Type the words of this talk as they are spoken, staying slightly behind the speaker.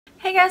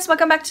Hey guys,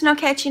 welcome back to No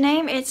Catchy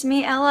Name. It's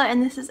me, Ella,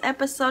 and this is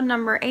episode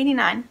number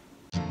 89.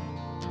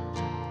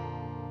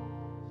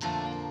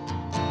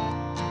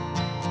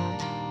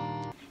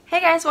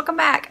 Hey guys, welcome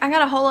back. I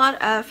got a whole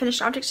lot of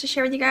finished objects to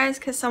share with you guys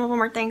because some of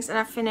them are things that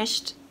I've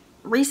finished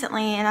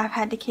recently and I've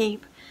had to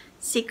keep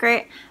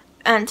secret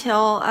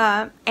until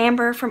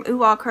Amber from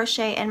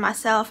Crochet and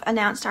myself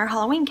announced our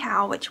Halloween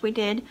cowl, which we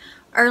did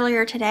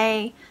earlier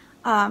today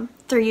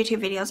through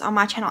YouTube videos on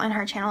my channel and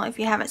her channel. If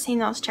you haven't seen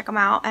those, check them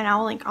out, and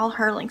I'll link all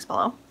her links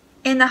below.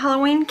 In the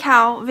Halloween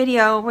cowl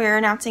video, we're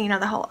announcing,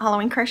 the whole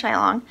Halloween crochet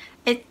along.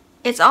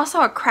 It's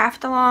also a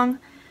craft along.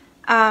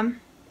 On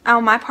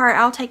my part,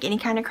 I'll take any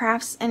kind of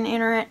crafts and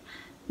enter it.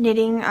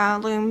 Knitting,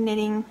 loom,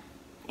 knitting,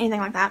 anything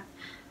like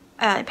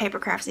that. Paper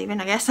crafts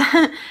even, I guess.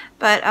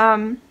 But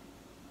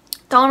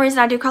the only reason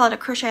I do call it a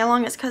crochet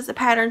along is because the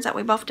patterns that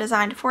we both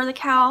designed for the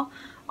cowl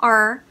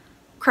are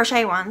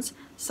crochet ones.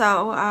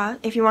 So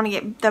if you want to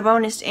get the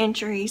bonus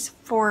entries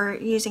for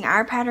using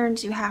our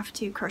patterns, you have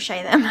to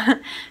crochet them.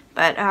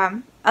 But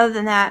other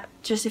than that,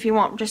 just if you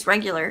want just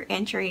regular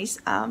entries,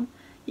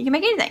 you can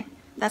make anything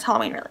that's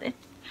Halloween related.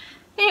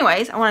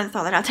 Anyways, I wanted to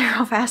throw that out there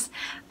real fast.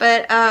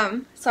 But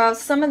so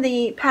some of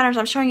the patterns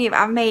I'm showing you,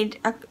 I've made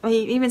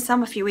even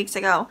some a few weeks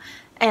ago,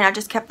 and I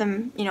just kept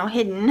them,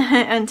 hidden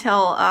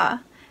until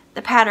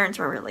the patterns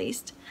were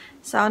released.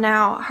 So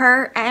now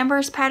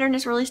Amber's pattern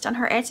is released on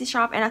her Etsy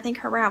shop, and I think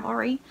her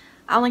Ravelry.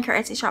 I'll link her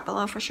Etsy shop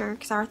below for sure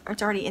because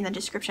it's already in the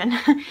description.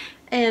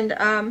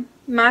 And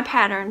my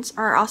patterns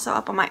are also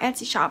up on my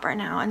Etsy shop right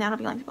now, and that'll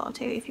be linked below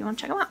too if you want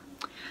to check them out.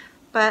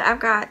 But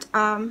I've got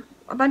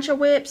a bunch of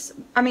whips,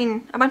 a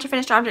bunch of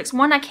finished objects.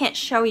 One I can't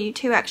show you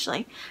too,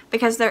 actually,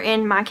 because they're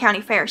in my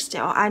county fair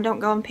still. I don't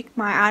go and pick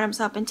my items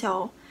up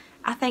until,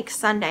 I think,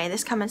 Sunday,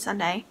 this coming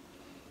Sunday.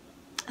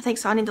 I think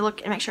so. I need to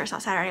look and make sure it's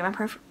not Saturday. I'm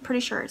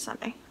pretty sure it's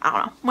Sunday. I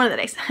don't know. One of the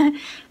days.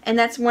 And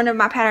that's one of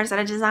my patterns that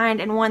I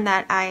designed and one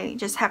that I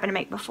just happened to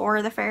make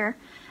before the fair.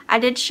 I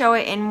did show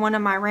it in one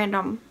of my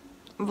random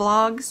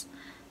vlogs,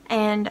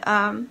 and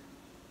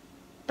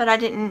but I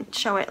didn't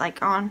show it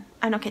like on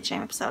a No Catchy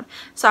Name episode.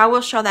 So I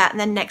will show that, and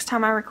then next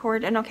time I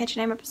record a No Catchy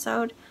Name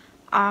episode,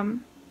 to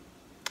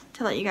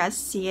let you guys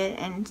see it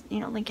and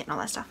link it and all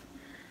that stuff.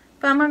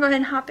 But I'm going to go ahead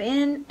and hop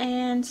in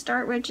and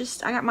start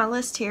with I got my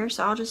list here,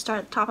 so I'll just start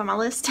at the top of my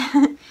list.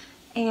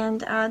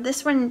 And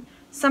this one,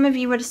 some of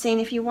you would have seen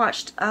if you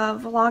watched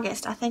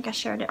Vlogust. I think I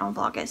shared it on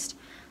Vlogust.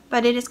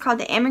 But it is called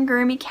the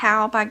Amigurumi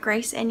Cowl by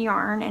Grace and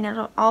Yarn,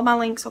 and all my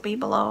links will be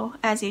below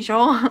as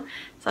usual.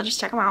 So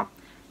just check them out.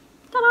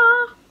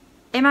 Ta-da!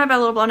 It might be a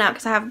little blown out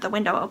because I have the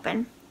window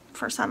open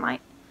for sunlight.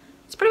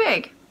 It's pretty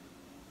big.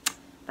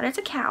 But it's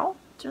a cowl.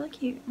 It's really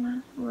cute. I'm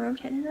going to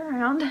rotate it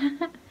around.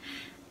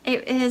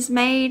 It is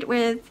made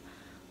with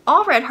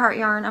all red heart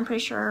yarn, I'm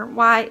pretty sure.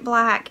 White,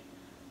 black,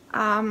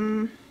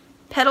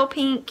 petal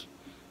pink,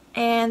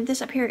 and this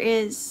up here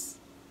is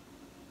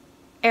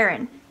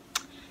Erin.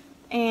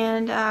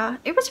 And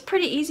it was a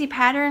pretty easy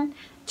pattern,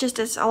 just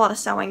as a lot of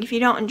sewing. If you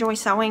don't enjoy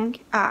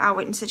sewing, I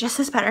wouldn't suggest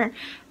this pattern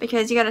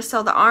because you got to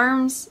sew the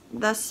arms,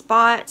 the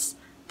spots,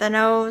 the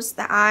nose,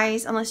 the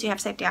eyes, unless you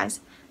have safety eyes,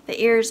 the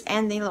ears,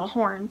 and the little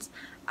horns.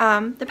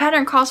 The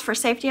pattern calls for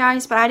safety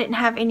eyes, but I didn't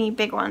have any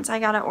big ones. I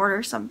gotta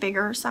order some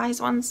bigger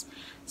size ones.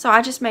 So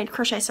I just made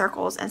crochet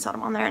circles and sewed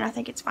them on there, and I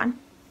think it's fun.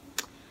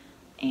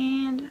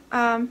 And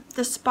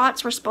the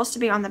spots were supposed to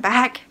be on the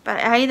back,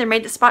 but I either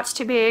made the spots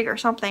too big or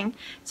something.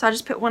 So I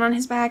just put one on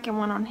his back and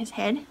one on his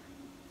head.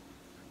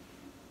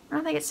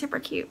 I think it's super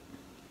cute.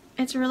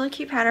 It's a really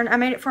cute pattern. I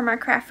made it for my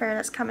craft fair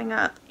that's coming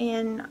up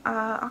in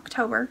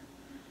October.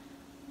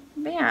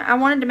 But yeah, I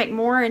wanted to make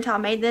more until I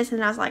made this,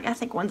 and I was like, I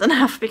think one's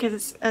enough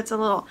because it's a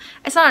little,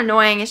 it's not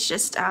annoying, it's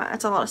just,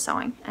 it's a lot of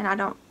sewing, and I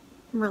don't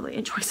really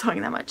enjoy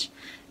sewing that much.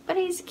 But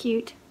he's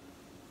cute,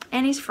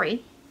 and he's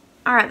free.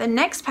 Alright, the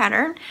next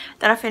pattern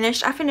that I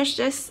finished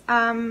this 2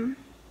 or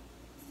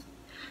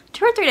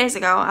 3 days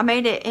ago. I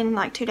made it in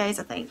like 2 days,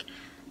 I think.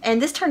 And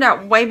this turned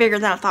out way bigger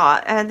than I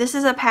thought. This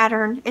is a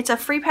pattern. It's a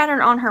free pattern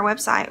on her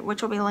website,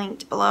 which will be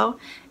linked below.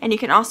 And you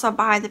can also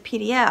buy the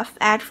PDF,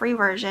 ad-free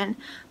version,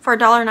 for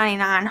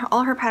 $1.99.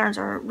 All her patterns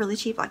are really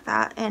cheap like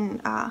that. And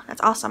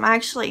that's awesome. I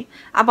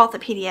bought the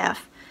PDF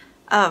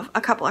of a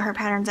couple of her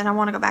patterns, and I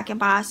want to go back and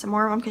buy some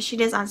more of them because she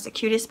designs the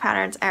cutest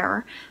patterns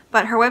ever.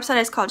 But her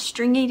website is called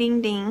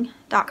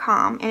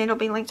stringydingding.com, and it'll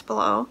be linked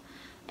below.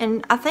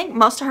 And I think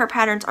most of her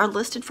patterns are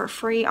listed for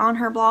free on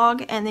her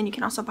blog, and then you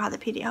can also buy the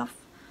PDF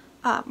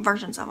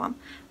versions of them.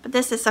 But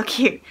this is so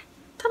cute.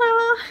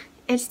 Ta-da!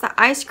 It's the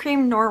ice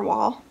cream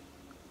narwhal.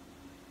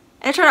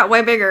 And it turned out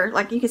way bigger.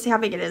 Like, you can see how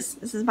big it is.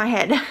 This is my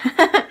head.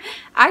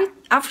 I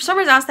for some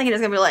reason I was thinking it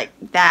was gonna be like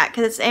that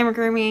because it's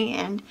amigurumi,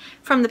 and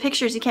from the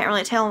pictures you can't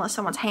really tell unless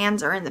someone's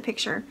hands are in the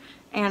picture.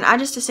 And I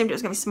just assumed it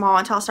was gonna be small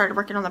until I started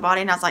working on the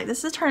body, and I was like,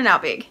 this is turning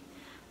out big.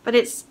 But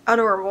it's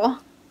adorable.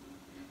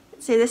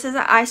 See, this is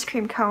an ice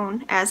cream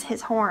cone as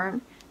his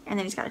horn. And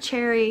then he's got a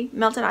cherry,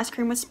 melted ice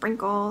cream with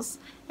sprinkles,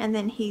 and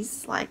then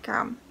he's like,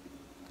 well,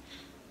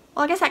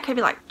 I guess that could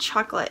be like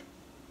chocolate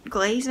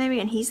glaze maybe,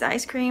 and he's the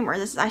ice cream, or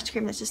this is ice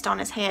cream that's just on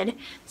his head.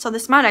 So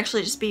this might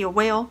actually just be a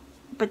whale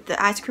but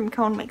the ice cream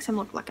cone makes him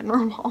look like a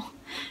normal.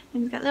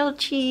 And he's got little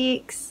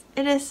cheeks.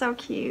 It is so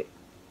cute.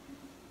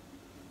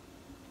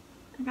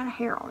 I got a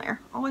hair on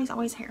there.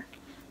 Always hair.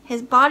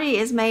 His body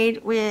is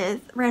made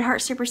with Red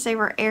Heart Super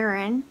Saver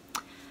Aaron.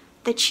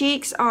 The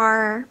cheeks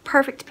are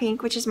Perfect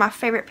Pink, which is my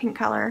favorite pink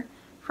color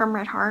from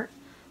Red Heart.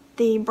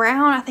 The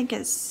brown, I think,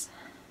 is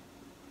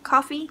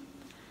Coffee.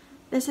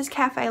 This is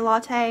Cafe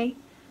Latte.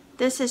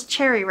 This is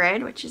Cherry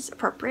Red, which is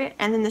appropriate.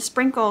 And then the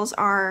sprinkles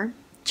are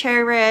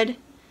Cherry Red,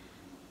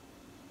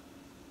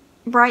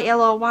 Bright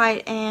Yellow,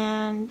 White,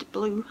 and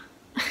Blue.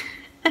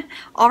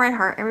 All Red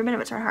Heart. Every bit of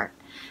it's Red Heart.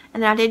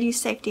 And then I did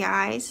use safety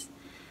eyes.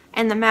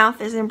 And the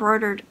mouth is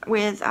embroidered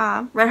with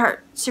Red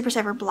Heart Super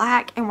Saver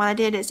Black. And what I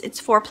did is,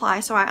 it's 4-ply,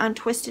 so I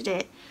untwisted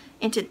it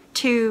into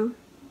 2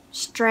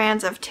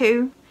 strands of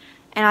 2.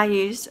 And I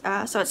used,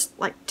 so it's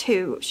like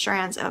 2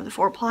 strands of the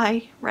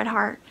 4-ply Red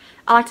Heart.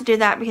 I like to do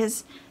that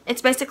because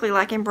it's basically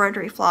like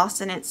embroidery floss,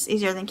 and it's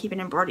easier than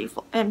keeping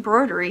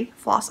embroidery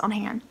floss on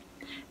hand.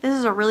 This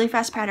is a really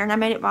fast pattern. I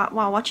made it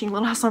while watching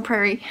Little House on the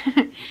Prairie.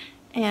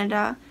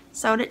 And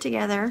sewed it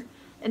together.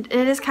 It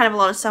is kind of a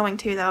lot of sewing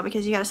too, though,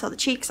 because you got to sew the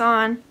cheeks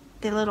on,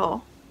 the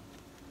little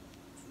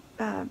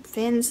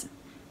fins.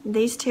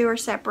 These 2 are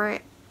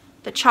separate.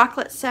 The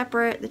chocolate's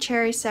separate, the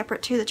cherry's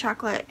separate to the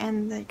chocolate,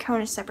 and the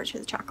cone is separate to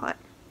the chocolate.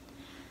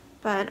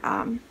 But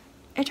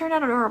it turned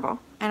out adorable,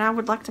 and I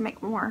would like to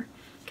make more,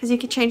 because you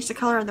could change the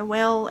color of the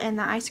well and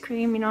the ice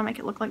cream, you know, make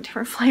it look like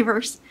different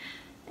flavors.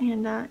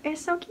 And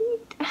it's so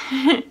cute.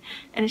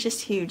 And it's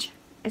just huge.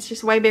 It's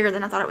just way bigger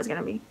than I thought it was going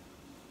to be.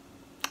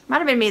 Might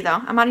have been me,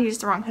 though. I might have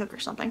used the wrong hook or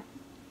something,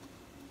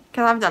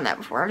 because I've done that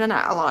before. I've done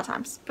that a lot of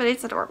times, but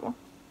it's adorable.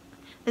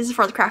 This is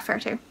for the craft fair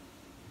too.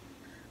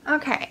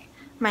 Okay,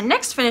 my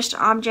next finished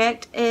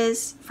object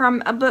is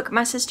from a book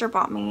my sister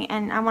bought me,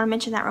 and I want to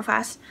mention that real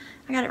fast.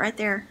 I got it right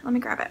there. Let me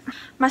grab it.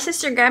 My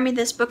sister grabbed me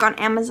this book on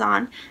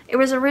Amazon. It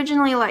was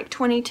originally like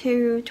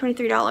 $22,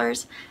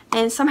 $23,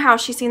 and somehow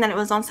she seen that it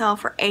was on sale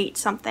for $8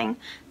 something.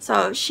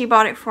 So she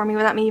bought it for me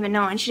without me even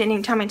knowing. She didn't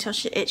even tell me until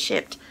it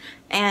shipped.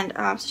 And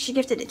so she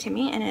gifted it to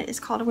me, and it is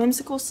called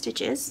Whimsical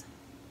Stitches.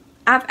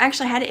 I've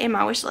actually had it in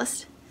my wish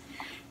list.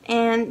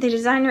 And the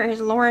designer is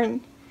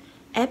Lauren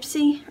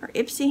Epsy, or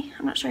Ipsy.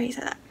 I'm not sure how you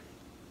say that.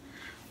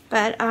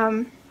 But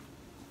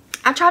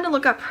I tried to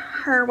look up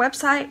her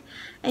website,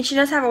 and she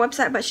does have a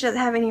website, but she doesn't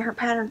have any of her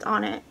patterns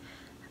on it.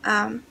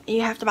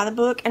 You have to buy the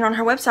book, and on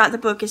her website the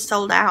book is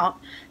sold out.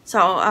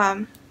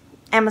 So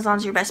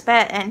Amazon's your best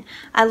bet. And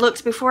I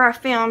looked before I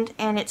filmed,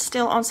 and it's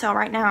still on sale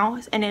right now,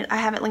 and I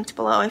have it linked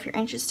below if you're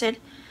interested.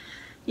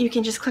 You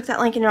can just click that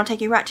link and it'll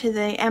take you right to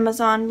the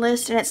Amazon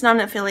list, and it's not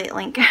an affiliate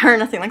link or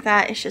nothing like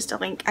that. It's just a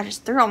link I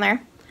just threw on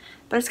there.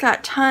 But it's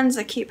got tons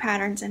of cute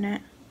patterns in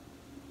it.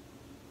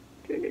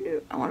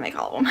 I want to make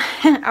all of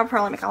them. I'll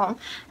probably make all of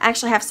them. I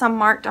actually have some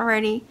marked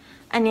already,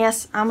 and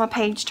yes, I'm a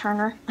page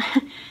turner.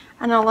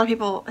 I know a lot of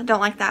people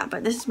don't like that,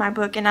 but this is my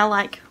book, and I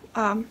like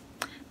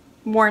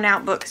worn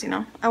out books, you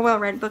know. A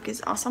well-read book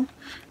is awesome.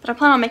 But I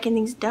plan on making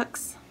these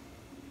ducks.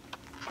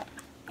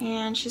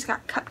 And she's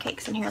got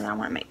cupcakes in here that I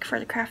want to make for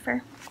the craft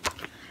fair.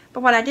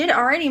 But what I did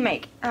already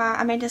make,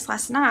 I made this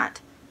last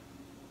night.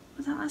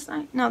 Was that last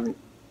night? No,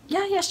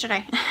 yeah,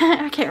 yesterday.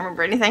 I can't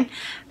remember anything.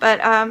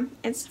 But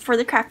it's for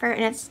the craft fair,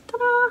 and it's,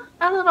 ta-da,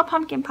 a little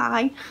pumpkin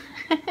pie.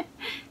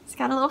 It's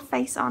got a little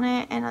face on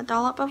it, and a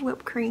dollop of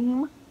whipped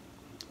cream,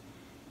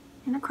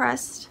 and a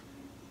crust.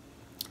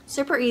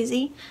 Super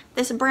easy.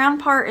 This brown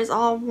part is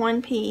all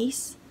one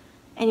piece,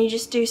 and you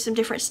just do some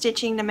different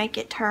stitching to make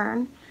it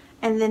turn.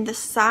 And then the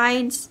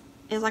sides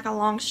is like a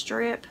long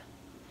strip,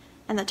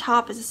 and the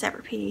top is a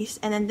separate piece.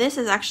 And then this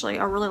is actually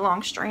a really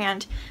long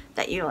strand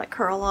that you like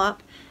curl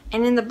up.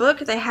 And in the book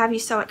they have you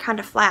sew it kind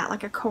of flat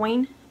like a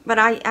coin, but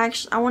I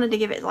wanted to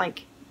give it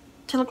like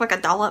to look like a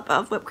dollop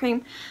of whipped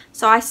cream,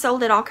 so I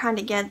sewed it all kind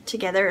of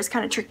together. It's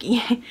kind of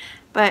tricky,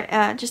 but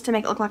just to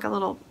make it look like a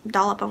little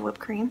dollop of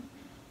whipped cream.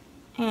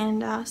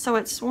 And so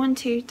it's 1,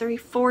 2, 3,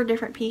 4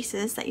 different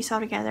pieces that you sew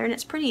together, and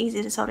it's pretty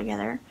easy to sew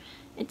together.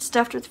 It's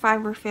stuffed with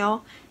fiber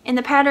fill. In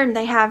the pattern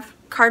they have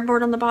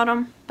cardboard on the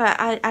bottom,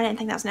 but I didn't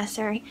think that was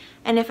necessary.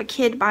 And if a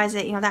kid buys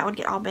it, you know, that would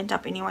get all bent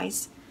up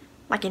anyways,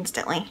 like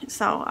instantly.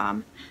 So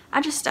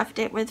I just stuffed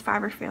it with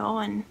fiber fill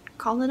and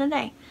called it a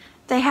day.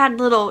 They had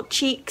little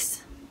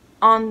cheeks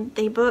on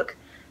the book,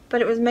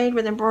 but it was made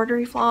with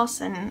embroidery floss,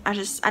 and I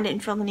didn't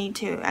feel the need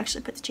to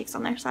actually put the cheeks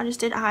on there, so I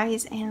just did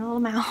eyes and a little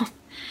mouth.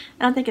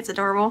 And I think it's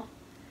adorable.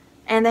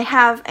 And they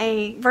have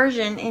a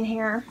version in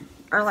here,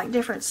 or like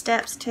different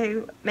steps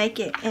to make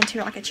it into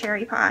like a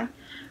cherry pie.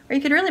 Or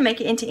you could really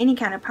make it into any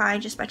kind of pie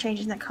just by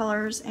changing the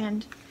colors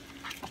and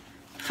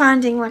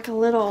finding like a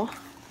little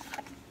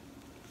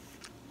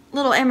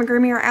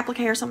amigurumi or applique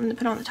or something to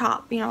put on the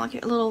top. You know,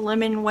 like a little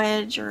lemon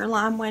wedge or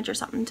lime wedge or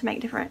something to make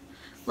different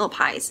little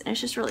pies. And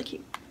it's just really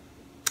cute.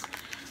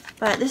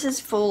 But this is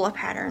full of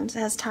patterns. It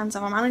has tons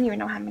of them. I don't even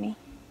know how many.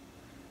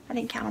 I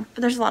didn't count them.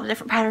 But there's a lot of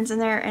different patterns in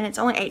there, and it's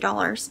only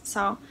 $8.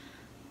 So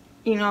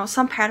you know,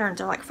 some patterns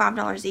are like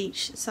 $5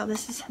 each. So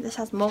this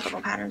has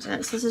multiple patterns in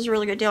it. So this is a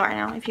really good deal right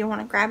now if you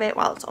want to grab it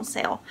while it's on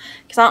sale.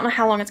 Because I don't know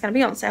how long it's going to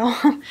be on sale.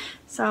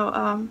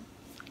 So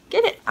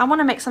get it. I want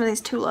to make some of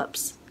these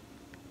tulips.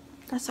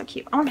 That's so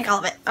cute. I want to make all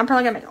of it. I'm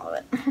probably going to make all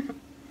of it.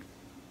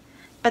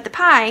 But the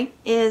pie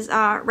is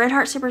Red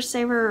Heart Super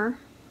Saver.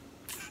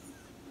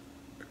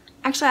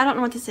 Actually, I don't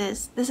know what this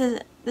is.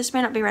 This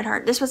may not be Red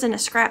Heart. This was in a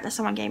scrap that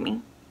someone gave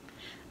me.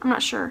 I'm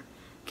not sure.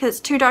 Because it's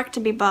too dark to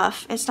be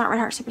buff. It's not Red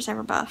Heart Super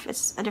Saver buff.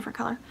 It's a different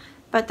color.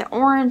 But the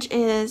orange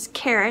is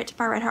Carrot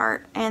by Red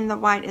Heart. And the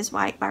white is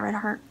White by Red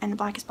Heart. And the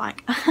black is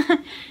Black.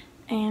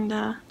 And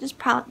just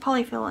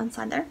polyfill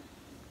inside there.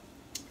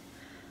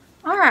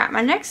 Alright,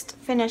 my next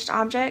finished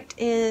object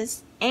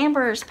is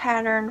Amber's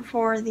pattern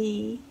for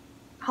the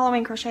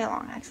Halloween crochet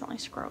along. I accidentally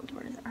scrolled.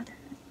 Where is it? Right there.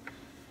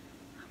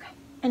 Okay.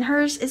 And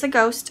hers is a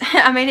ghost.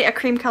 I made it a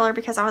cream color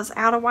because I was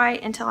out of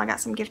white until I got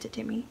some gifted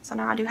to me. So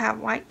now I do have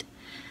white.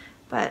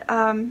 But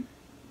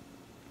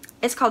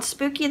it's called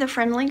Spooky the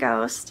Friendly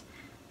Ghost.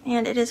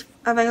 And it is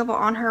available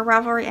on her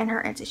Ravelry and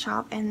her Etsy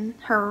shop. And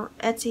her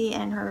Etsy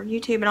and her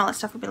YouTube and all that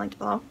stuff will be linked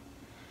below.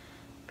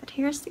 But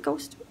here's the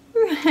ghost.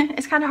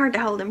 It's kind of hard to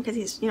hold him because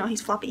he's, you know,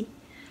 he's floppy.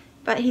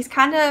 But he's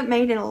kind of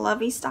made in a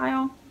lovey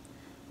style.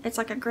 It's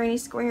like a granny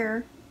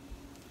square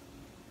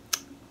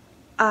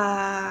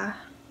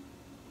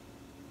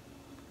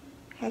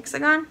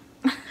hexagon.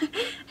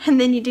 And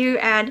then you do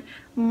add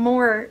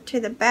more to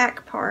the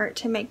back part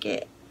to make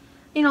it,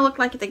 you know, look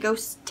like the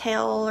ghost's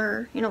tail,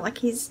 or, you know, like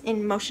he's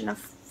in motion of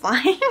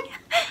flying.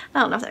 I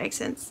don't know if that makes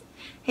sense.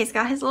 He's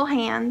got his little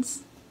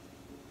hands.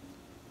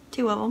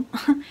 2 of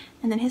them.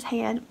 And then his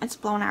head. It's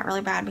blown out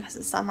really bad because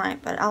of the sunlight,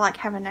 but I like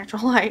having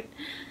natural light.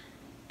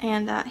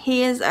 And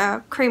he is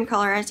a cream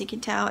color, as you can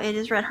tell. It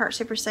is Red Heart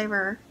Super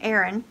Saver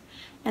Aaron.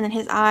 And then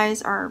his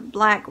eyes are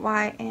black,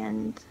 white,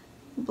 and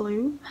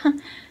blue.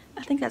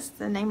 I think that's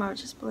the name of it,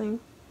 just blue.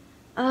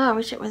 Oh, I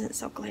wish it wasn't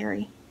so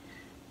glary.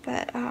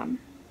 But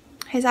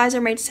his eyes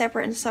are made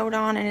separate and sewed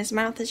on, and his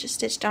mouth is just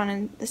stitched on,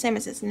 and the same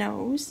as his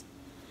nose.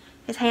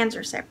 His hands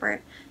are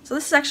separate. So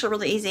this is actually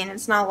really easy, and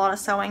it's not a lot of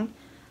sewing.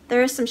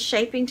 There is some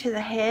shaping to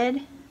the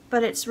head,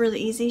 but it's really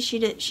easy.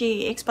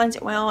 She explains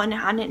it well, and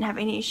I didn't have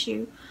any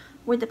issue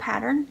with the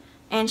pattern.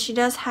 And she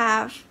does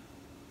have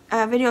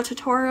a video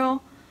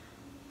tutorial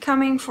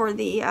coming for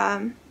the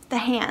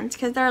hands,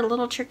 because they're a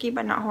little tricky,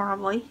 but not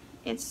horribly.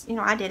 It's, you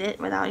know, I did it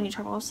without any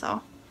trouble,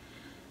 so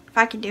if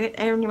I can do it,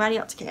 anybody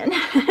else can.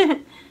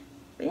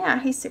 But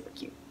yeah, he's super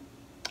cute.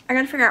 I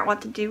gotta figure out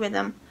what to do with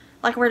him,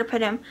 like where to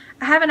put him.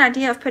 I have an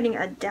idea of putting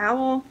a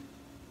dowel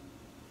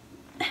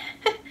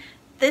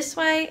this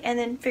way, and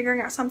then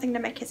figuring out something to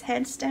make his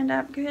head stand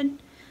up good,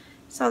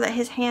 so that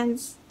his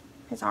hands,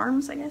 his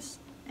arms, I guess,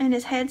 and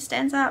his head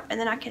stands up, and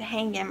then I could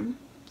hang him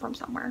from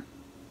somewhere.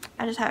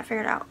 I just haven't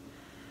figured out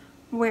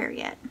where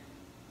yet.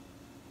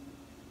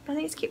 But I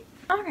think it's cute.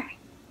 Okay.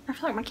 I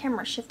feel like my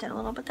camera shifted a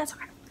little, but that's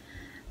okay.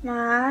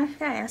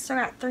 Okay, I still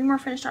got 3 more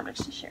finished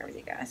objects to share with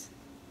you guys.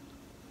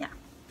 Yeah.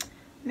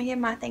 Let me get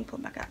my thing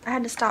pulled back up. I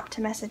had to stop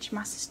to message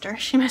my sister.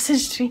 She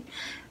messaged me.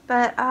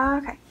 But,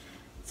 okay.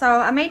 So,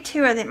 I made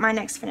 2 of my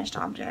next finished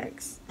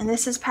objects. And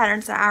this is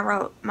patterns that I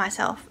wrote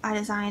myself. I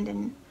designed,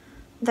 and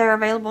they're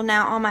available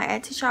now on my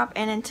Etsy shop.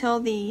 And until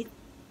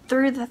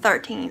through the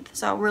 13th,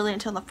 so really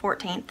until the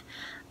 14th,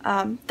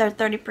 they're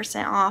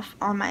 30% off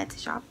on my Etsy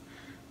shop.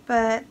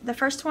 But the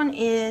first one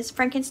is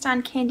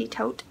Frankenstein Candy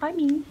Tote by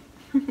me.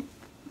 Let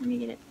me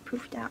get it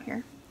poofed out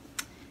here.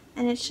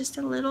 And it's just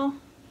a little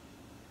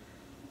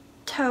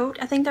tote.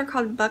 I think they're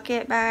called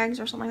bucket bags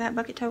or something like that.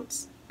 Bucket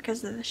totes,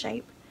 because of the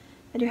shape.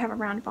 They do have a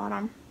round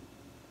bottom.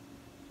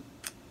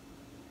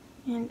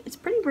 And it's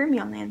pretty roomy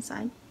on the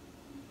inside.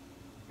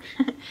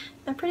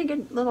 They're pretty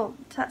good little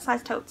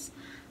size totes.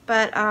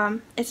 But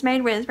it's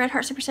made with Red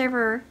Heart Super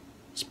Saver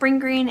Spring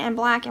Green and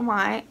Black and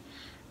White.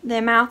 The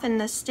mouth and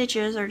the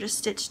stitches are just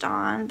stitched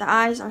on. The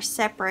eyes are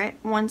separate.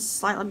 One's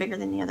slightly bigger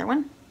than the other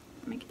one.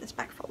 Let me get this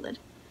back folded.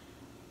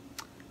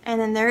 And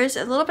then there is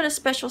a little bit of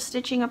special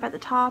stitching up at the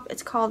top.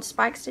 It's called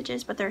spike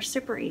stitches, but they're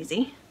super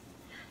easy.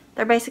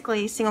 They're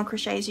basically single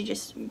crochets. You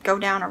just go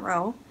down a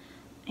row.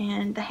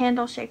 And the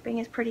handle shaping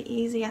is pretty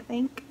easy, I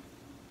think.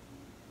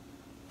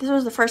 This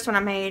was the first one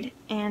I made,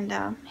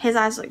 and his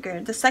eyes look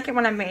good. The second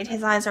one I made,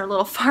 his eyes are a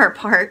little far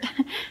apart.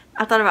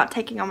 I thought about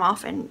taking them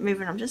off and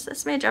moving them just a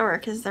smidge over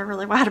because they're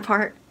really wide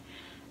apart.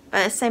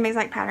 But it's the same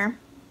exact pattern.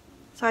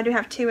 So I do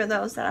have 2 of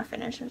those that I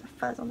finished. There's a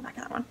fuzz on the back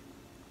of that one.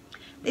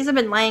 These have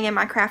been laying in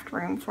my craft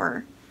room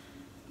for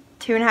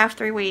 2.5 to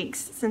 3 weeks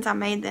since I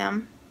made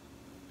them.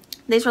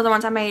 These were the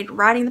ones I made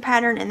writing the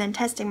pattern and then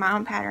testing my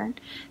own pattern.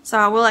 So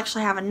I will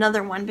actually have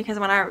another one, because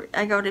when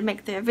I go to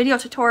make the video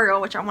tutorial,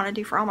 which I want to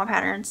do for all my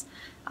patterns,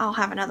 I'll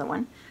have another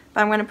one.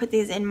 But I'm going to put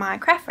these in my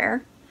craft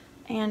fair.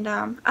 And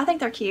I think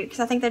they're cute, because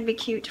I think they'd be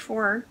cute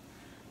for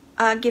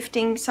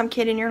gifting some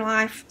kid in your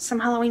life some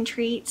Halloween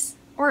treats.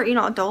 Or, you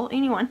know, adult,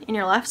 anyone in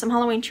your life, some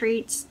Halloween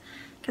treats.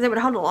 Because it would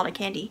hold a lot of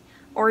candy.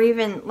 or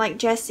even like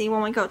Jesse,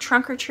 when we go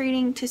trunk or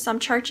treating to some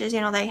churches,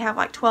 you know, they have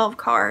like 12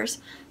 cars.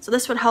 So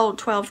this would hold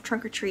 12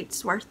 trunk or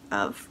treats worth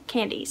of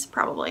candies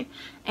probably.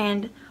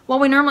 And what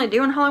we normally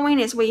do on Halloween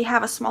is we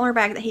have a smaller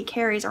bag that he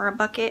carries, or a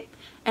bucket,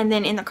 and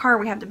then in the car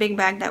we have the big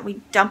bag that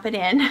we dump it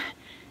in.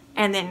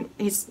 And then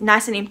it's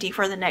nice and empty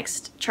for the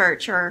next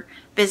church or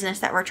business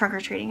that we're trunk or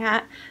treating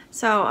at.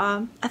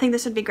 So I think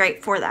this would be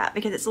great for that,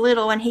 because it's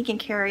little and he can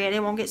carry it.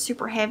 It won't get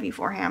super heavy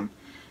for him,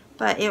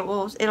 but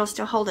it'll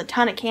still hold a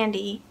ton of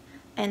candy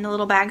and the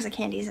little bags of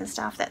candies and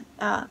stuff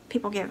that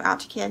people give out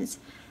to kids.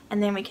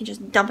 And then we can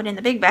just dump it in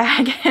the big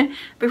bag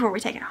before we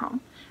take it home.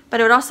 But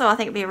it would also, I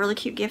think, be a really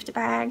cute gift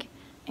bag.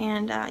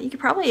 And you could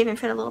probably even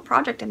fit a little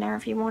project in there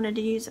if you wanted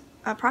to use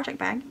a project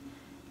bag.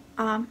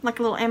 Like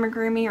a little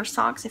amigurumi or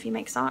socks if you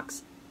make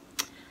socks.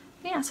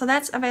 Yeah, so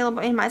that's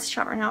available in my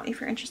shop right now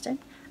if you're interested.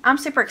 I'm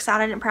super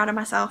excited and proud of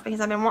myself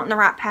because I've been wanting to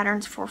write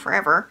patterns for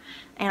forever.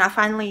 And I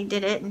finally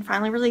did it and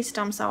finally released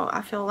them. So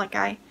I feel like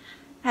I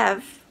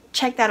have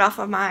checked that off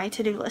of my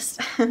to-do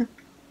list. The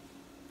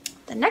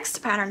next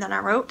pattern that I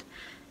wrote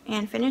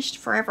and finished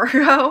forever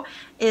ago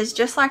is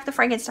just like the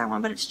Frankenstein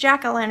one, but it's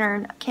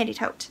jack-o'-lantern candy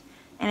tote.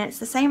 And it's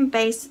the same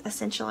base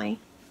essentially.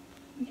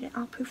 Let me get it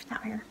all poofed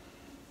out here.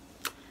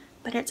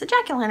 But it's a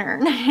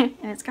jack-o'-lantern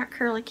and it's got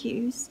curly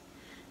cues.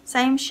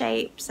 Same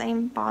shape,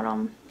 same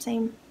bottom,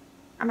 same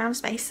amount of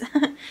space.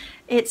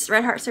 It's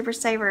Red Heart Super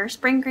Saver,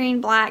 spring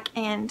green, black,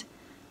 and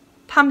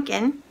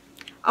pumpkin.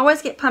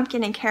 Always get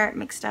pumpkin and carrot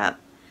mixed up.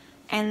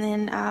 And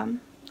then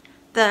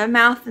the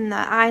mouth and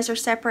the eyes are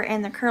separate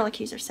and the curly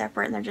cues are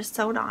separate, and they're just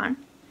sewed on.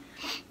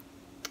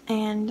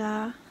 And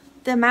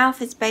the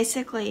mouth is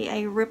basically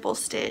a ripple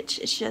stitch.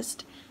 It's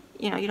just,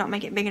 you know, you don't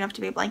make it big enough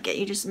to be a blanket.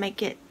 You just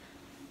make it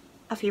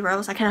a few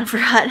rows, I kind of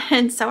forgot,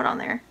 and sew it on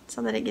there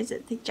so that it gives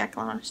it the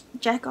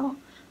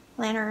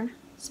jack-o'-lantern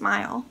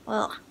smile.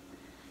 Ugh.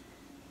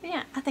 But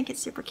yeah, I think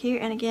it's super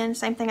cute. And again,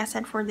 same thing I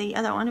said for the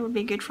other one. It would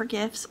be good for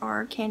gifts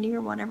or candy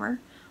or whatever,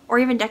 or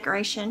even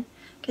decoration,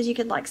 because you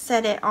could like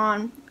set it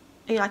on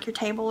like your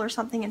table or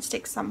something and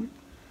stick some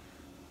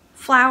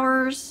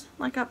flowers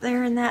like up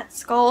there in that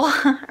skull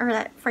or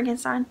that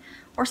Frankenstein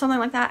or something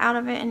like that out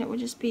of it, and it would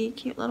just be a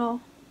cute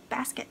little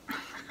basket.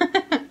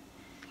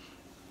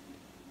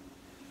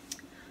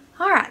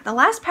 Alright, the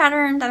last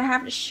pattern that I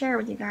have to share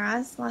with you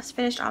guys, the last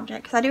finished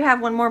object, because I do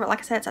have one more, but like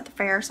I said, it's at the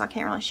fair, so I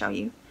can't really show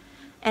you.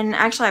 And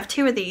actually I have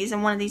two of these,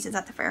 and one of these is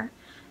at the fair.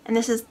 And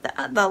this is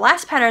the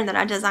last pattern that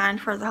I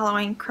designed for the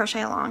Halloween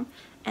crochet along.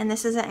 And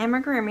this is an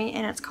amigurumi,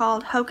 and it's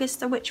called Hocus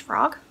the Witch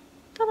Frog.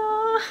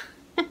 Ta-da!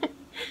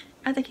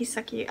 I think he's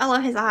so cute. I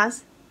love his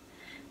eyes.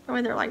 The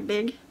way they're like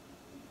big.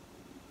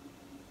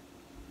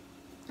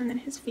 And then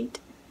his feet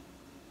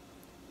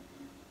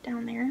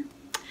down there.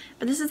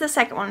 But this is the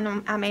second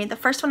one I made. The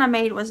first one I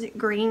made was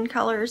green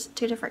colors,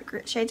 2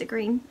 different shades of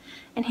green.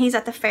 And he's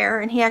at the fair,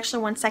 and he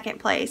actually won second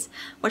place,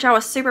 which I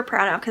was super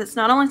proud of because it's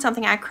not only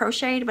something I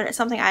crocheted, but it's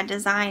something I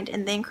designed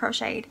and then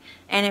crocheted,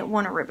 and it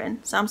won a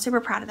ribbon. So I'm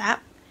super proud of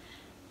that.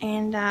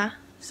 And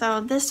so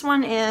this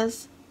one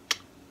is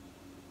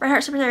Red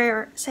Heart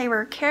Super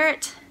Saver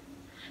Carrot.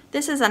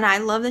 This is an I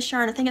love this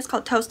yarn. I think it's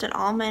called Toasted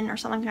Almond or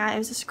something like that. It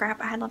was a scrap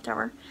I had left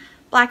over.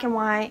 Black and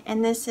white.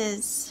 And this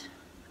is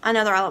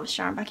another I love this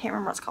yarn, but I can't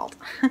remember what it's called.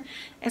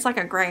 It's like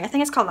a gray. I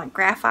think it's called like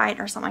graphite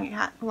or something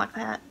like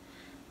that.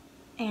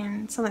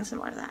 And something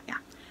similar to that, yeah.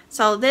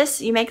 So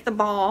this, you make the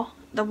ball.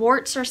 The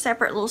warts are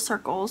separate little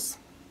circles.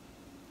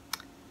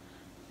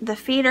 The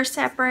feet are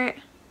separate.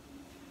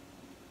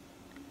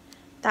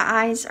 The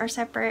eyes are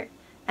separate.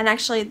 And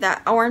actually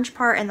the orange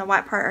part and the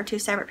white part are 2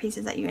 separate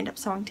pieces that you end up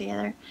sewing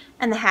together.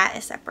 And the hat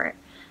is separate.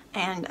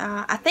 And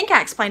I think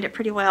I explained it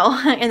pretty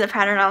well in the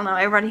pattern. I don't know.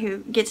 Everybody who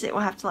gets it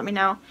will have to let me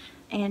know.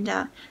 And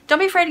don't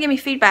be afraid to give me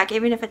feedback,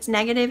 even if it's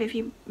negative. If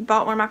you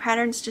bought one of my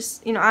patterns,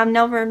 just, you know, I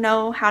never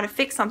know how to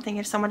fix something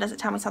if someone doesn't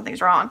tell me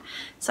something's wrong.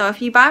 So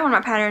if you buy one of my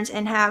patterns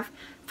and have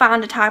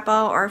found a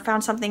typo or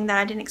found something that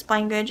I didn't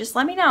explain good, just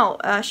let me know.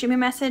 Shoot me a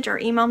message or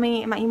email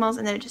me. My email's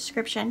in the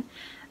description.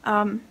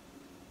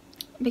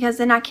 Because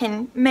then I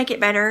can make it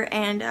better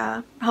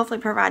and hopefully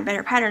provide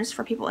better patterns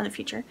for people in the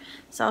future.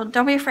 So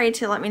don't be afraid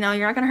to let me know.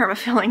 You're not going to hurt my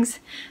feelings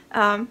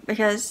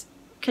because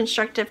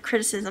constructive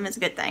criticism is a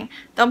good thing.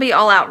 Don't be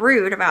all out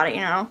rude about it,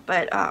 you know,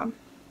 but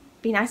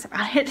be nice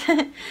about it.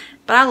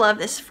 But I love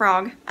this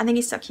frog. I think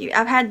he's so cute.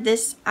 I've had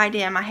this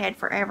idea in my head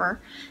forever,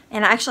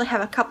 and I actually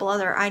have a couple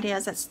other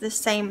ideas that's the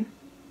same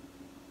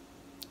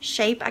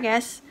shape, I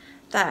guess,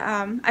 that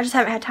I just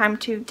haven't had time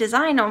to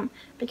design them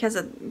because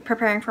of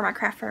preparing for my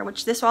craft fair,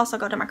 which this will also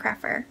go to my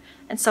craft fair,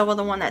 and so will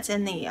the one that's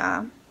in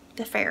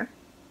the fair.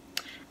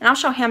 And I'll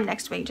show him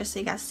next week just so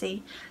you guys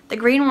see. The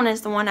green one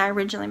is the one I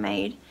originally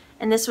made,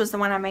 and this was the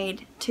one I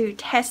made to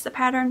test the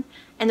pattern.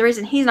 And the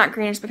reason he's not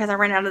green is because I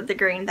ran out of the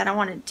green that I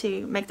wanted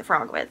to make the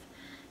frog with.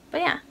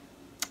 But yeah.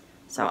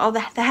 So, oh, the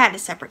hat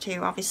is separate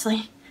too,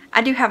 obviously.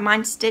 I do have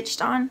mine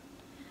stitched on.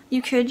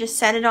 You could just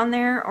set it on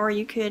there, or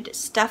you could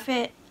stuff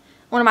it.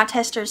 One of my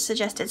testers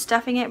suggested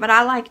stuffing it, but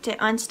I liked it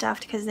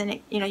unstuffed because then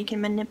it, you know, you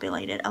can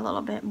manipulate it a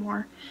little bit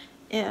more,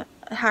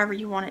 however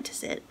you want it to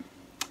sit.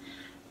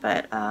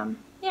 But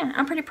yeah,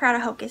 I'm pretty proud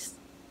of Hocus.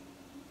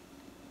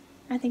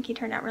 I think he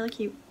turned out really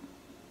cute.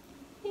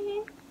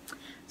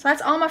 So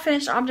that's all my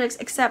finished objects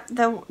except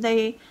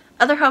the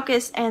other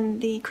Hocus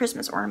and the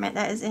Christmas ornament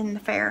that is in the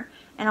fair.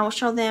 And I will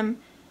show them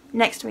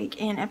next week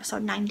in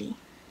episode 90.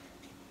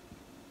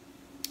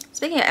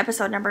 Speaking of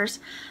episode numbers,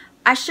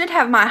 I should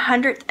have my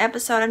 100th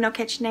episode of No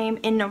Catchy Name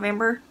in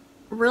November,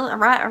 really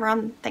right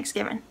around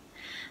Thanksgiving.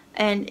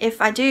 And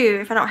if I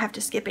don't have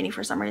to skip any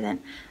for some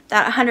reason,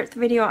 that 100th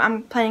video,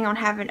 I'm planning on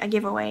having a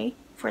giveaway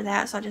for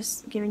that. So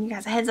just giving you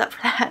guys a heads up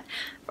for that.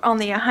 On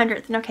the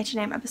 100th No Catchy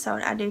Name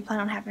episode, I do plan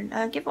on having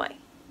a giveaway.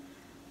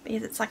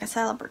 Because it's like a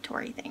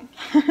celebratory thing.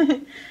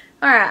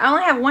 Alright, I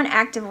only have one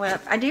active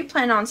whip. I do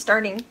plan on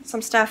starting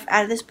some stuff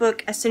out of this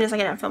book as soon as I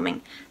get done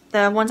filming.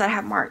 The ones I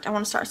have marked. I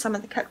want to start some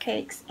of the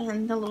cupcakes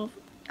and the little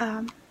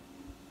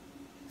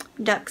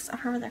ducks. I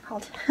forget what they're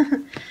called.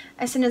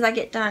 As soon as I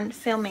get done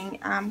filming,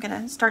 I'm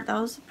going to start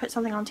those, put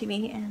something on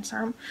TV and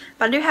start them.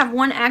 But I do have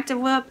one active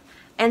whip,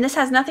 and this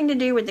has nothing to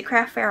do with the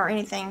craft fair or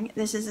anything.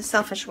 This is a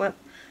selfish whip.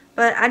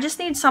 But I just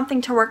need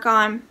something to work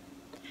on.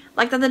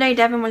 Like the other day,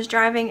 Devin was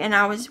driving and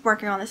I was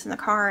working on this in the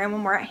car, and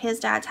when we're at his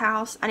dad's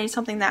house, I need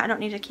something that I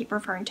don't need to keep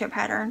referring to a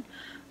pattern,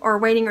 or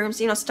waiting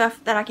rooms, you know,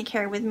 stuff that I can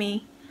carry with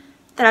me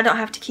that I don't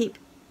have to keep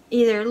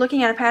either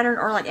looking at a pattern,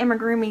 or like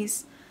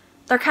amigurumis.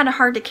 They're kind of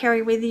hard to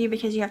carry with you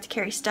because you have to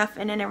carry stuff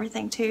in and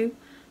everything too.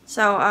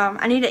 So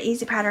I need an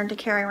easy pattern to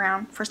carry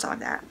around for stuff like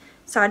that.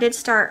 So I did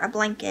start a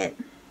blanket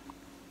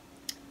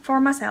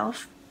for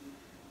myself.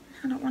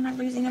 I don't want to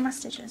lose any of my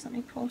stitches. Let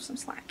me pull some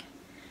slack.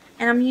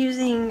 And I'm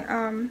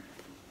using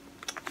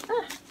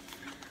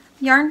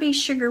Yarn Bee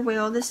Sugar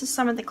Wheel. This is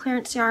some of the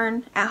clearance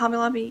yarn at Hobby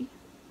Lobby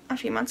a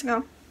few months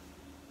ago.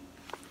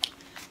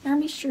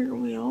 Yarn Bee Sugar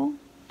Wheel.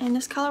 And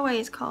this colorway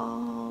is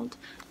called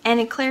And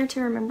Eclair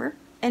to Remember.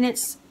 And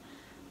it's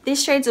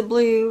these shades of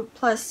blue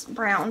plus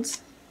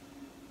browns.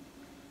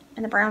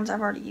 And the browns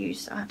I've already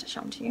used, so I'll have to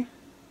show them to you.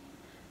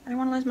 I don't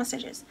want to lose my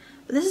stitches.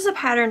 But this is a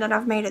pattern that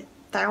I've made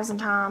 1,000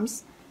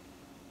 times.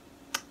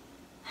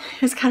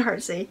 It's kind of hard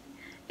to see.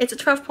 It's a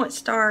 12-point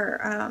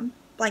star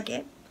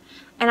blanket.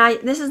 And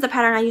this is the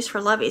pattern I use for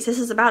Lovies. This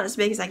is about as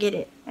big as I get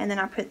it. And then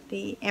I put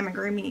the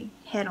amigurumi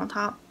head on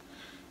top.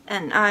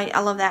 And I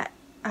love that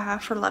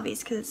for Lovies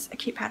because it's a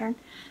cute pattern.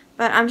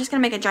 But I'm just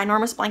going to make a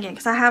ginormous blanket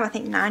because I have, I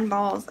think, 9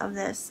 balls of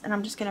this. And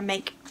I'm just going to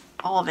make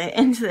all of it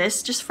into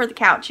this just for the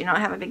couch. You know, I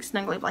have a big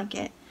snuggly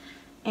blanket.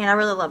 And I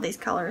really love these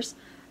colors.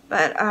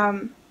 But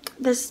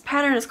this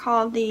pattern is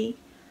called the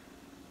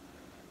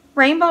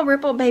Rainbow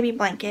Ripple Baby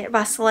Blanket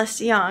by Celeste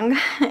Young,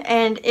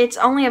 and it's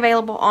only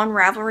available on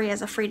Ravelry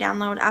as a free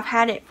download. I've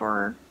had it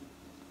for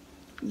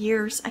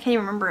years. I can't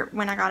even remember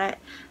when I got it.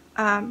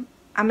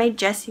 I made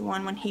Jesse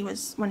one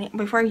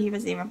before he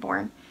was even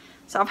born.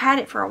 So I've had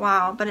it for a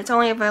while, but it's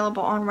only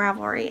available on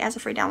Ravelry as a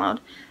free download.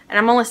 And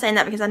I'm only saying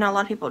that because I know a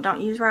lot of people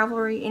don't use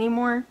Ravelry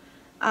anymore.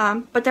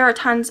 But there are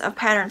tons of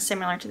patterns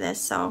similar to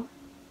this, so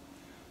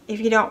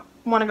if you don't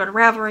want to go to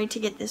Ravelry to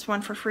get this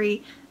one for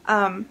free,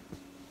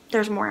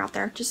 there's more out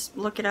there. Just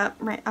look it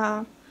up.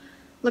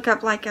 Look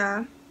up like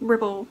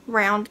ripple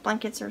round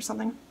blankets or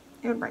something.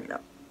 It would bring it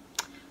up.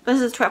 But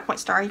this is a 12-point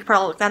star. You could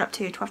probably look that up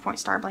too, 12-point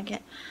star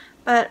blanket.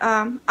 But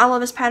I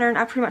love this pattern.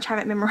 I pretty much have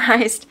it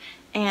memorized.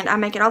 And I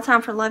make it all the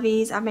time for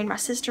Lovies. I've made my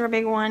sister a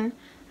big one.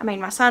 I made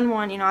my son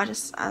one. You know,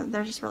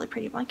 they're just really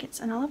pretty blankets,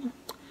 and I love them.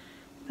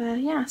 But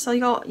yeah, so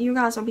you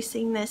guys will be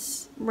seeing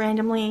this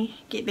randomly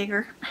get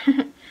bigger.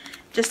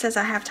 Just as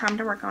I have time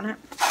to work on it.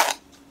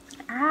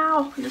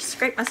 Ow! I just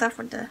scraped myself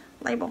with the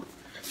label.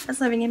 That's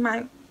living in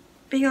my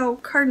big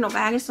old cardinal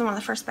bag. This is one of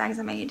the first bags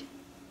I made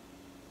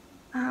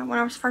when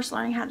I was first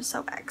learning how to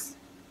sew bags.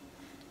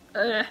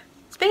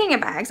 Speaking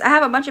of bags, I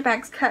have a bunch of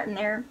bags cut in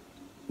there.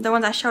 The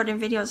ones I showed in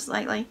videos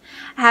lately.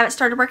 I haven't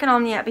started working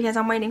on them yet because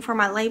I'm waiting for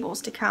my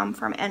labels to come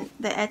from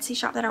the Etsy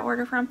shop that I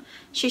ordered from.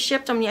 She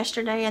shipped them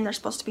yesterday and they're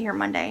supposed to be here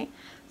Monday.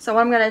 So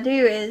what I'm going to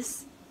do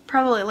is,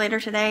 probably later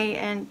today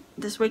and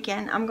this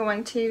weekend, I'm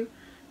going to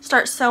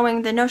start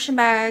sewing the Notion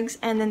bags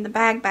and then the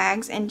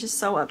bags and just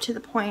sew up to the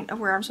point of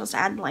where I'm supposed to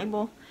add the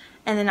label.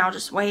 And then I'll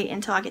just wait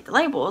until I get the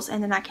labels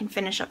and then I can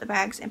finish up the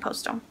bags and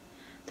post them.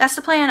 That's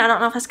the plan. I don't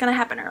know if that's going to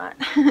happen or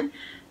not.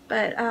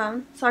 But,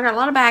 so I got a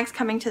lot of bags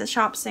coming to the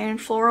shop soon.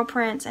 Floral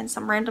prints and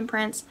some random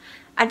prints.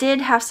 I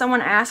did have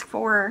someone ask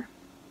for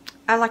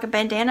like a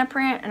bandana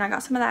print, and I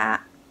got some of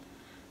that.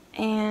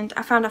 And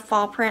I found a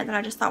fall print that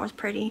I just thought was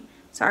pretty,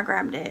 so I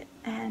grabbed it.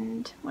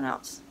 And what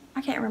else?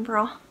 I can't remember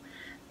all.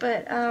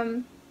 But,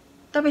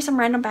 there'll be some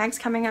random bags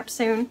coming up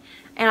soon.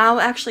 And I'll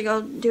actually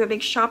go do a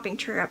big shopping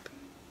trip.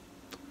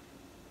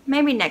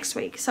 Maybe next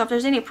week. So if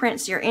there's any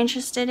prints you're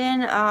interested in,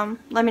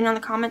 let me know in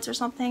the comments or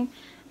something.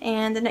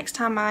 And the next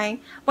time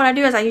what I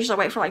do is I usually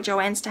wait for like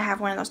Joann's to have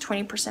one of those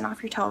 20%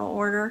 off your total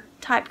order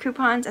type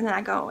coupons, and then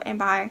I go and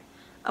buy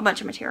a bunch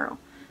of material.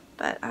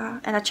 But,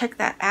 and I check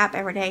that app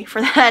every day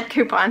for that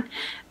coupon.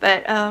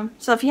 But,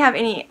 so if you have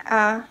any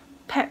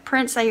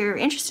prints that you're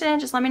interested in,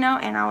 just let me know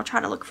and I'll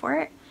try to look for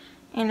it.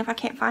 And if I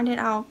can't find it,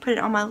 I'll put it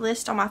on my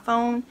list on my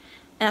phone.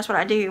 And that's what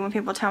I do when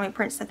people tell me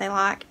prints that they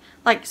like.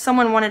 like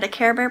someone wanted a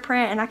Care Bear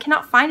print and I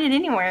cannot find it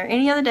anywhere.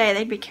 Any other day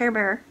they'd be Care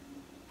Bear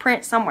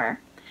print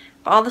somewhere.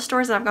 But all the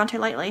stores that I've gone to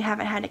lately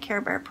haven't had a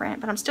Care Bear print,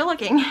 but I'm still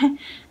looking.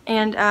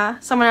 And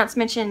someone else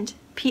mentioned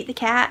Pete the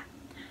Cat,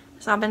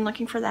 so I've been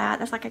looking for that.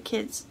 That's like a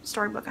kid's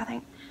storybook, I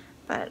think.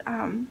 But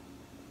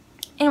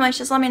anyways,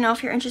 just let me know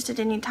if you're interested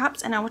in any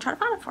tops and I will try to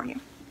find it for you.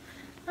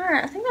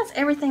 Alright, I think that's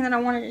everything that I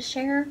wanted to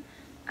share.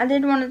 I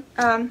did want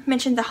to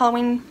mention the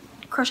Halloween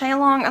crochet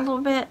along a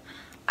little bit.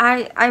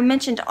 I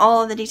mentioned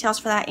all of the details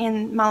for that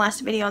in my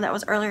last video that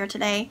was earlier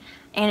today.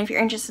 And if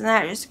you're interested in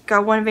that, just go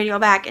one video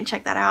back and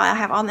check that out. I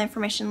have all the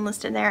information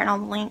listed there and all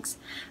the links.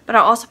 But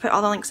I'll also put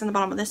all the links in the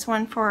bottom of this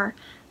one for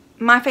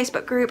my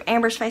Facebook group,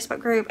 Amber's Facebook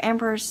group,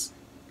 Amber's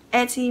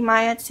Etsy,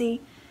 my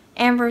Etsy,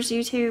 Amber's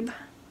YouTube.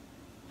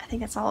 I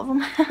think that's all of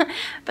them.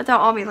 But they'll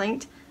all be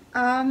linked.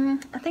 I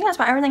think that's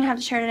about everything I have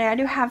to share today. I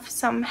do have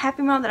some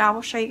Happy Mail that I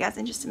will show you guys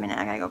in just a minute.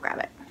 I gotta go grab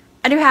it.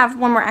 I do have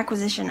one more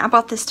acquisition. I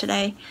bought this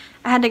today.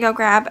 I had to go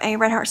grab a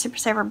Red Heart Super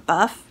Saver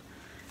buff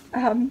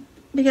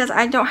because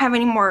I don't have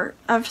any more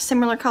of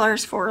similar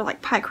colors for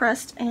like pie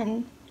crust,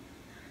 and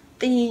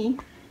the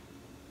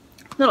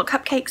little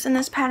cupcakes in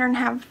this pattern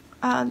have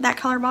that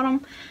color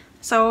bottom.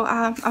 So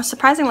I was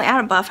surprisingly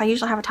out of buff. I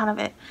usually have a ton of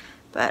it,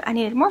 but I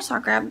needed more, so I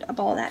grabbed a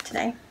ball of that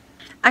today.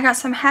 I got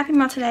some Happy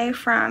Mail today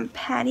from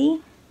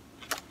Patty.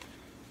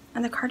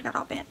 And the card got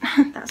all bent.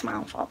 That was my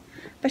own fault.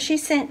 But she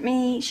sent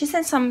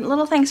some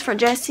little things for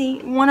Jessie.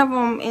 One of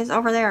them is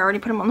over there. I already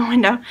put them on the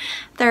window.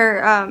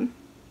 They're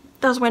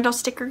those window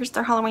stickers.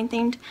 They're Halloween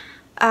themed.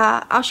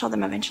 I'll show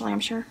them eventually, I'm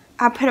sure.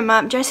 I put them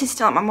up. Jessie's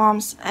still at my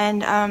mom's,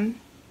 and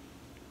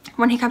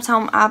when he comes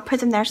home, I'll put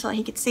them there so that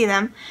he could see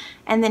them,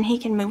 and then he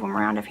can move them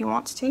around if he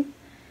wants to.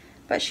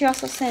 But she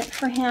also sent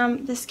for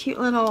him this cute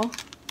little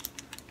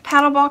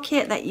paddle ball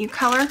kit that you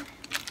color.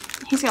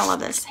 He's gonna love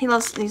this. He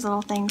loves these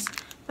little things.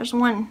 There's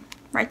one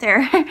right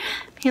there.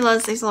 He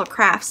loves these little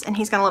crafts, and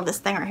he's going to love this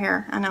thing right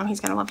here. I know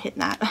he's going to love hitting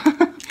that.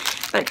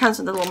 But it comes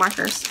with the little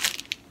markers.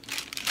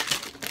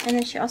 And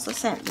then she also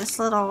sent this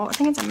little, I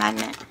think it's a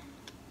magnet.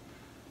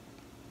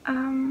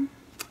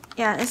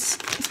 Yeah, it's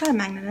got a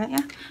magnet in it,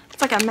 yeah.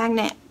 It's like a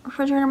magnet,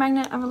 refrigerator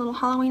magnet of a little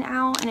Halloween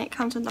owl, and it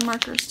comes with the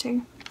markers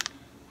too.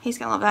 He's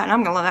going to love that, and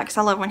I'm going to love that because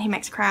I love when he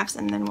makes crafts,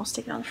 and then we'll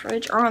stick it on the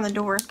fridge or on the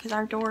door because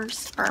our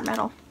doors are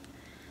metal.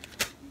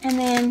 And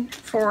then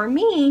for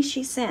me,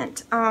 she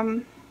sent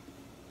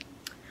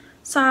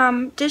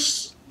some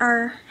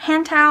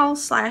hand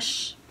towels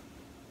slash,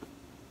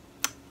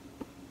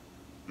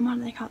 what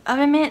do they call it,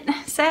 oven mitt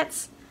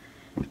sets.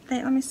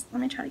 Let me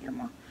try to get them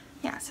all.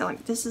 Yeah, so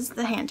like this is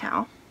the hand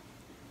towel,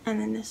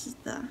 and then this is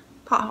the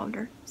pot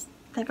holder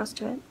that goes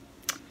to it,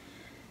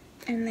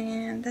 and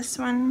then this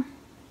one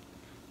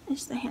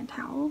is the hand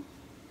towel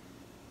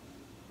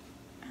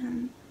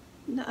and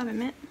the oven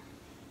mitt.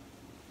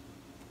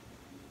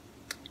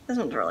 This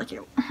one's really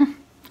cute.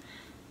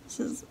 This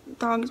is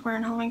dogs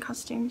wearing Halloween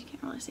costumes. You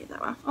can't really see it that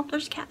well. Oh,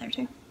 there's a cat there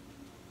too.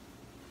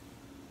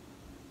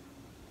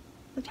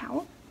 The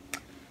towel.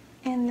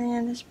 And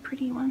then this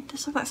pretty one.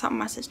 This looks like something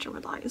my sister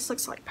would like. This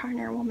looks like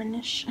Pioneer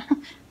Womanish,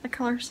 the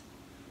colors.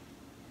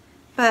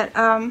 But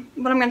what I'm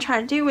going to try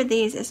to do with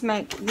these is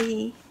make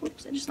the,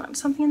 whoops, I just knocked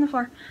something in the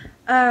floor.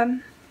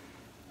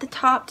 The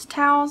topped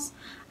towels.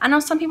 I know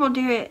some people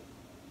do it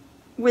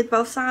with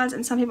both sides,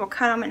 and some people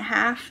cut them in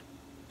half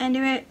and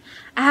do it.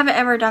 I haven't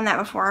ever done that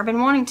before. I've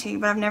been wanting to,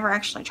 but I've never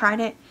actually tried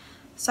it.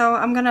 So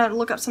I'm going to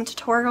look up some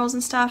tutorials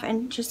and stuff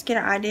and just get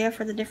an idea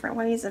for the different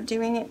ways of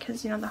doing it,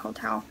 because, you know, the whole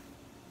towel.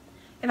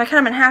 If I cut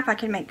them in half, I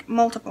can make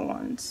multiple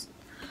ones.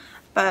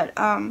 But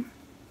I want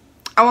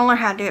to learn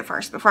how to do it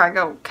first before I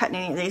go cutting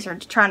any of these or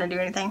trying to do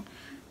anything.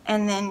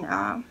 And then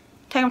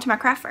take them to my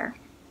craft fair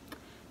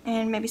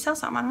and maybe sell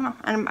some. I don't know.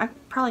 And I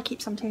probably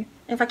keep some too.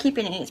 If I keep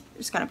any,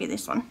 it's going to be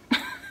this one.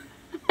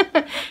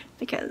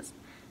 Because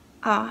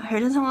who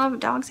doesn't love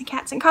dogs and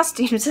cats in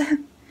costumes?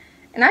 And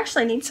I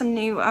actually need some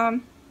new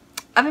oven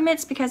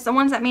mitts, because the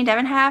ones that me and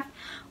Devin have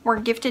were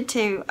gifted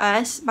to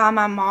us by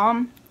my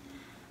mom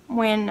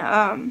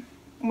when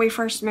we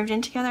first moved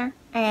in together,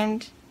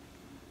 and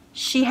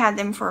she had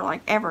them for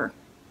like ever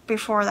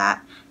before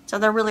that, so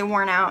they're really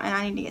worn out, and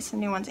I need to get some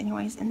new ones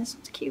anyways. And this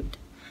one's cute,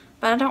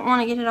 but I don't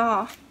want to get it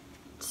all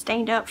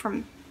stained up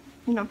from,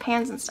 you know,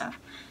 pans and stuff.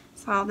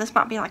 So this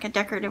might be like a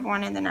decorative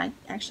one, and then I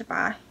actually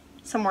buy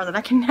some more that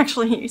I can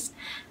actually use.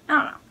 I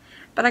don't know.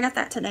 But I got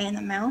that today in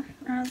the mail.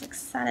 I was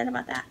excited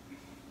about that.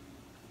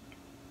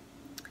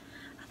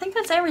 I think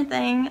that's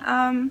everything.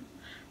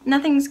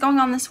 Nothing's going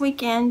on this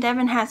weekend.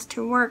 Devin has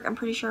to work, I'm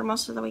pretty sure,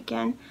 most of the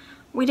weekend.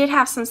 We did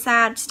have some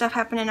sad stuff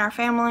happen in our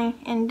family.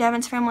 In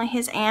Devin's family,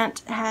 his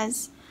aunt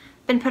has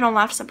been put on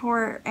life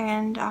support,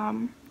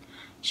 and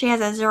she has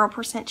a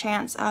 0%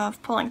 chance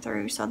of pulling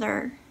through. So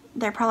they're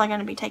probably going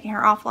to be taking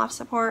her off life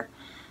support.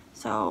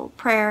 So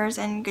prayers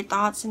and good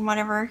thoughts and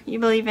whatever you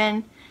believe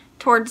in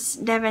towards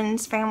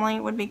Devin's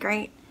family would be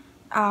great.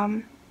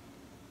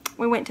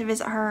 We went to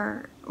visit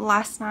her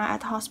last night at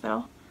the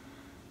hospital,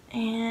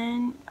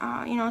 and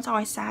you know, it's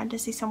always sad to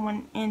see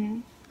someone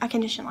in a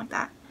condition like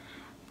that.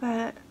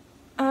 But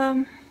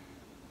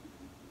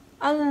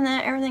other than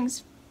that,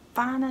 everything's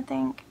fine, I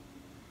think.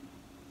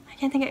 I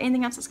can't think of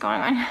anything else that's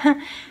going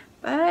on.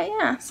 But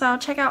yeah, so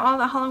check out all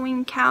the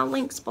Halloween cow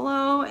links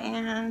below,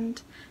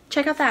 and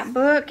check out that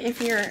book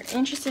if you're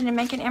interested in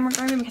making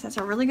amigurumi, because it's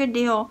a really good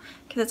deal,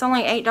 because it's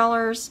only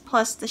 $8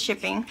 plus the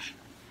shipping.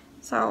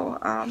 So,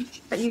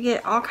 but you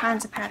get all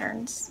kinds of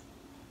patterns.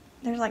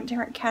 There's like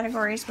different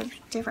categories with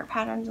different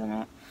patterns in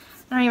it.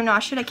 I don't even know, I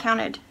should have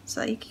counted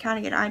so that you could kind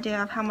of get an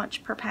idea of how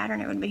much per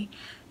pattern it would be.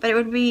 But it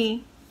would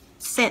be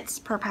cents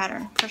per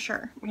pattern for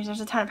sure, because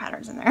there's a ton of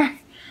patterns in there.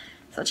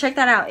 So check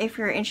that out if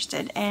you're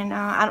interested. And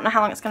I don't know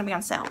how long it's going to be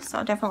on sale,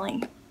 so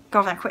definitely go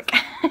over that quick.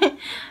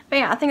 But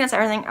yeah, I think that's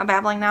everything. I'm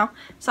babbling now.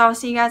 So I'll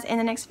see you guys in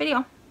the next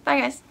video.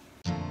 Bye guys.